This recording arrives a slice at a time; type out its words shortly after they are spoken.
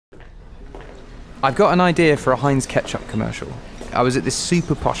I've got an idea for a Heinz Ketchup commercial. I was at this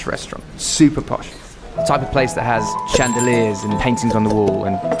super posh restaurant, super posh. The type of place that has chandeliers and paintings on the wall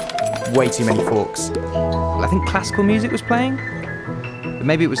and way too many forks. I think classical music was playing, but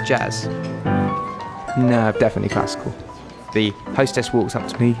maybe it was jazz. No, definitely classical. The hostess walks up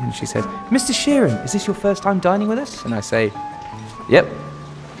to me and she says, "Mr. Sheeran, is this your first time dining with us?" And I say, "Yep."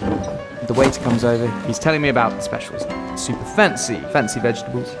 The waiter comes over, he's telling me about the specials. Super fancy, fancy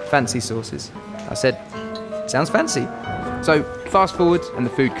vegetables, fancy sauces. I said, "Sounds fancy." So fast forward and the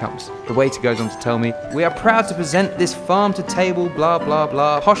food comes. The waiter goes on to tell me, "We are proud to present this farm-to-table blah blah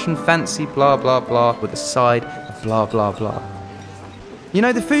blah, posh and fancy blah blah blah, with a side of blah blah blah." You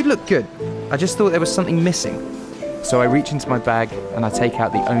know, the food looked good. I just thought there was something missing. So I reach into my bag and I take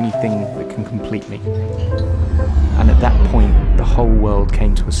out the only thing that can complete me. And at that point, the whole world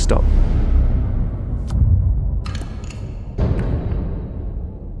came to a stop.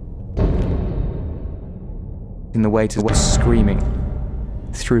 And the waiter was screaming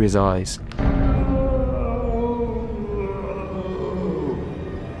through his eyes.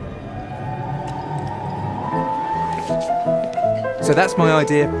 So that's my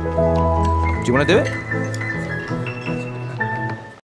idea. Do you want to do it?